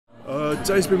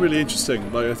Today's been really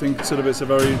interesting. Like I think sort of it's a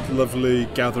very lovely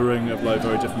gathering of like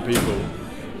very different people,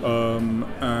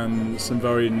 and some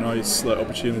very nice like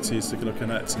opportunities to kind of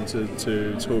connect and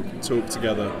to talk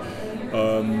together.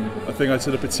 I think I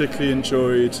sort of particularly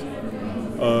enjoyed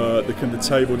the kind of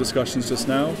table discussions just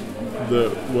now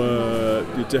that were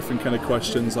the different kind of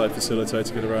questions like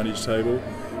facilitating it around each table.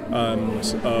 And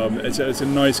it's a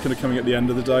nice kind of coming at the end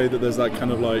of the day that there's that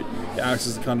kind of like, it acts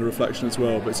as a kind of reflection as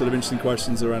well, but sort of interesting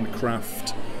questions around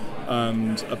craft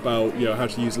and about, you know, how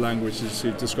to use language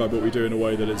to describe what we do in a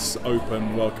way that is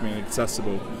open, welcoming and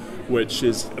accessible, which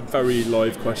is a very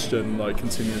live question, like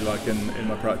continually like in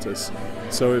my practice.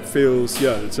 So it feels,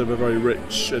 yeah, it's sort of a very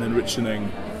rich and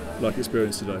enriching like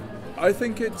experience today. I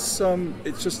think it's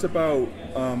just about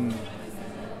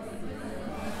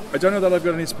I don't know that I've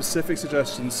got any specific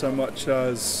suggestions so much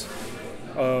as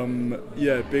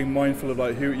being mindful of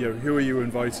like who are you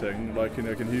inviting, like who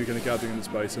you're going to gather in the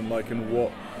space, and like and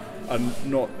what, and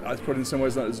not, I put in some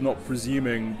ways that is not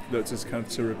presuming that it's kind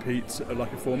of to repeat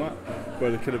like a format,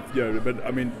 but it kind of but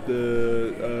I mean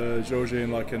the Georgie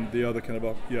and like and the other kind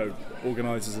of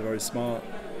organisers are very smart,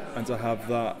 and to have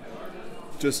that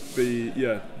just be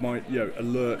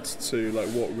alert to like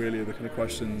what really are the kind of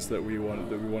questions that we want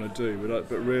to do,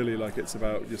 but really like it's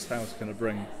about just how to kind of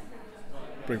bring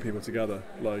people together,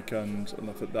 like and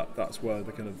I think that's where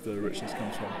the kind of the richness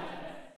comes from.